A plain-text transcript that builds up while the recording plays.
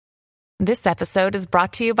This episode is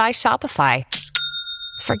brought to you by Shopify.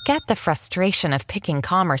 Forget the frustration of picking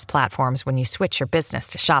commerce platforms when you switch your business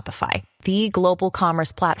to Shopify, the global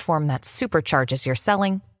commerce platform that supercharges your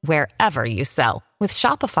selling wherever you sell. With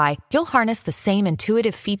Shopify, you'll harness the same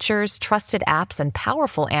intuitive features, trusted apps, and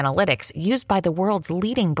powerful analytics used by the world's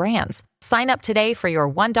leading brands. Sign up today for your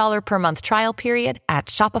 $1 per month trial period at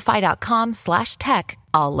shopify.com/tech,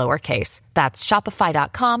 all lowercase. That's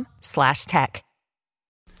shopify.com/tech.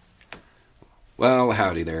 Well,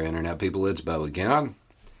 howdy there, Internet people. It's Bo again.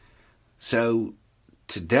 So,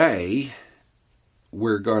 today,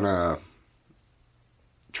 we're going to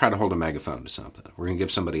try to hold a megaphone to something. We're going to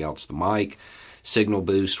give somebody else the mic, signal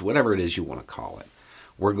boost, whatever it is you want to call it.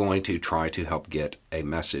 We're going to try to help get a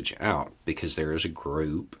message out because there is a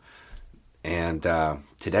group, and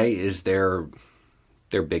today is their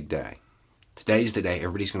big day. Today's the day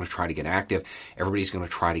everybody's going to try to get active. Everybody's going to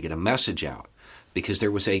try to get a message out because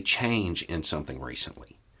there was a change in something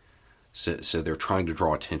recently. So they're trying to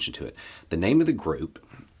draw attention to it. The name of the group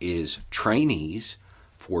is Trainees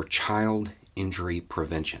for Child Injury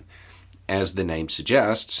Prevention. As the name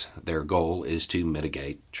suggests, their goal is to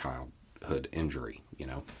mitigate childhood injury,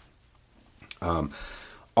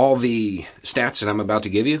 all the stats that I'm about to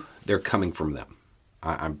give you, they're coming from them.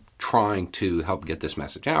 I'm trying to help get this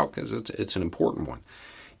message out because it's an important one.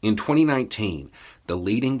 In 2019, the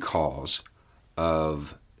leading cause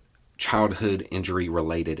of childhood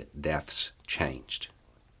injury-related deaths changed.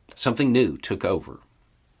 Something new took over.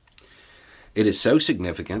 It is so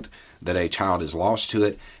significant that a child is lost to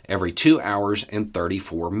it every 2 hours and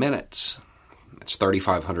 34 minutes. That's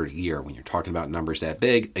 3,500 a year. When you're talking about numbers that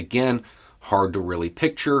big, again, hard to really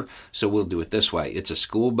picture, so we'll do it this way. It's a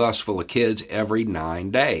school bus full of kids every 9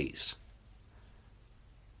 days.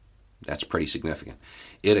 That's pretty significant.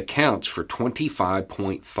 It accounts for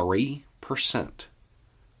 25.3%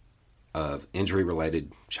 of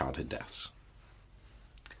injury-related childhood deaths.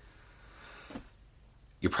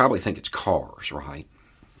 You probably think it's cars, right?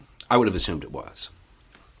 I would have assumed it was.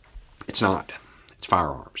 It's not. It's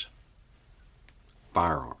firearms.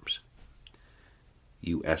 Firearms.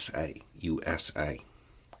 USA.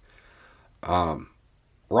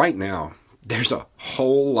 Right now, there's a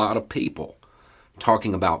whole lot of people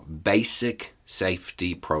talking about basic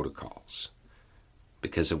safety protocols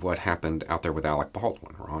because of what happened out there with Alec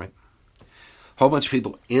Baldwin, right? A whole bunch of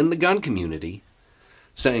people in the gun community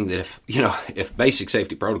saying that if basic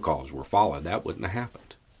safety protocols were followed, that wouldn't have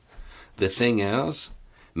happened. The thing is,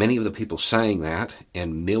 many of the people saying that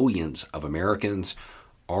and millions of Americans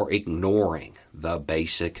are ignoring the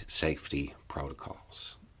basic safety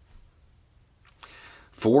protocols.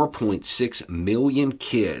 4.6 million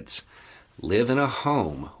kids live in a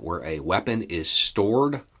home where a weapon is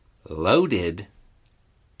stored, loaded,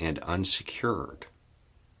 and unsecured.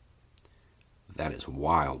 That is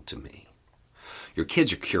wild to me. Your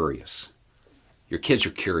kids are curious. Your kids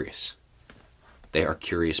are curious. They are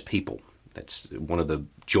curious people. That's one of the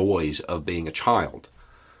joys of being a child.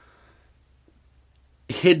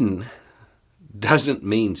 Hidden doesn't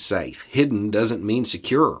mean safe. Hidden doesn't mean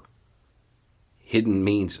secure. Hidden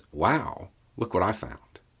means, wow, look what I found.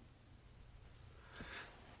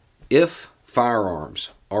 If firearms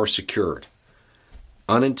are secured,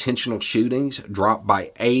 unintentional shootings drop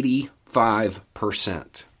by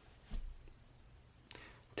 85%.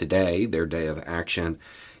 Today, their day of action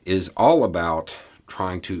is all about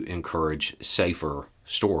trying to encourage safer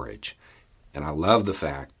storage. And I love the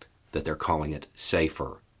fact that they're calling it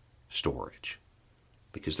safer storage.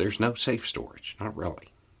 Because there's no safe storage, not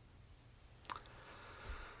really.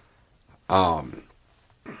 At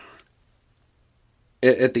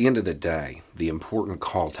the end of the day, the important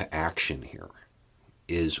call to action here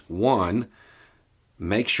is, one,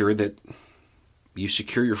 make sure that you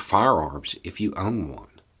secure your firearms if you own one.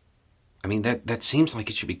 I mean, that seems like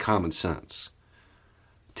it should be common sense.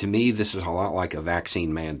 To me, this is a lot like a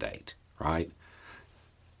vaccine mandate, right?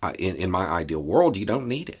 In my ideal world, you don't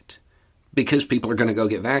need it because people are going to go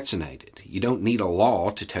get vaccinated. You don't need a law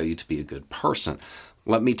to tell you to be a good person.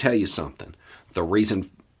 Let me tell you something. The reason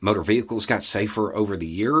motor vehicles got safer over the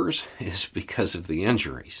years is because of the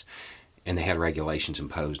injuries, and they had regulations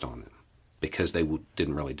imposed on them because they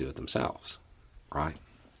didn't really do it themselves, right?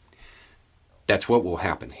 That's what will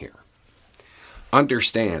happen here.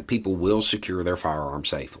 Understand, people will secure their firearm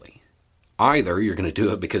safely. Either you're going to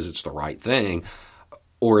do it because it's the right thing,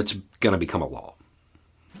 or it's going to become a law.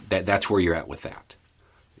 That's where you're at with that.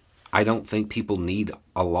 I don't think people need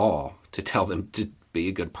a law to tell them to be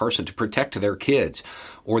a good person, to protect their kids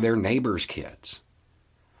or their neighbors' kids.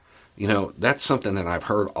 You know, that's something that I've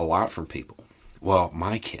heard a lot from people. Well,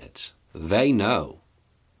 my kids, they know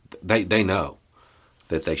they know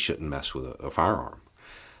that they shouldn't mess with a firearm.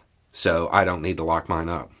 So I don't need to lock mine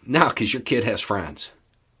up. No, because your kid has friends.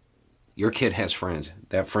 Your kid has friends.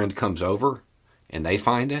 That friend comes over and they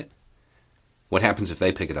find it. What happens if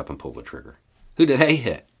they pick it up and pull the trigger? Who did they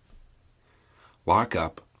hit? Lock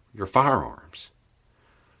up your firearms.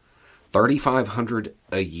 $3,500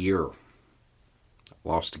 a year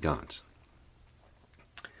lost to guns.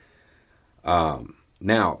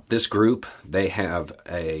 Now, this group, they have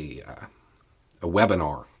a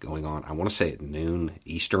webinar going on. I want to say at noon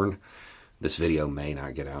Eastern. This video may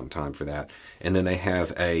not get out in time for that. And then they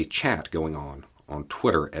have a chat going on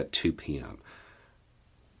Twitter at 2 p.m.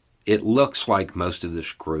 It looks like most of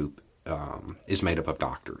this group is made up of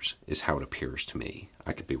doctors, is how it appears to me.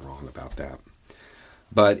 I could be wrong about that.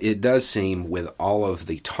 But it does seem, with all of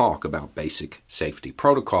the talk about basic safety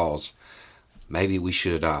protocols, maybe we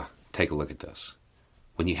should take a look at this.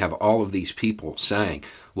 When you have all of these people saying,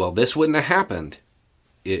 well, this wouldn't have happened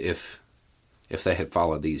if they had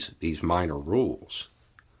followed these minor rules,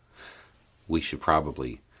 we should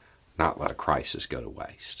probably not let a crisis go to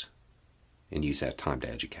waste and use that time to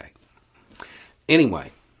educate.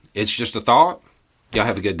 Anyway, it's just a thought. Y'all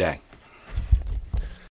have a good day.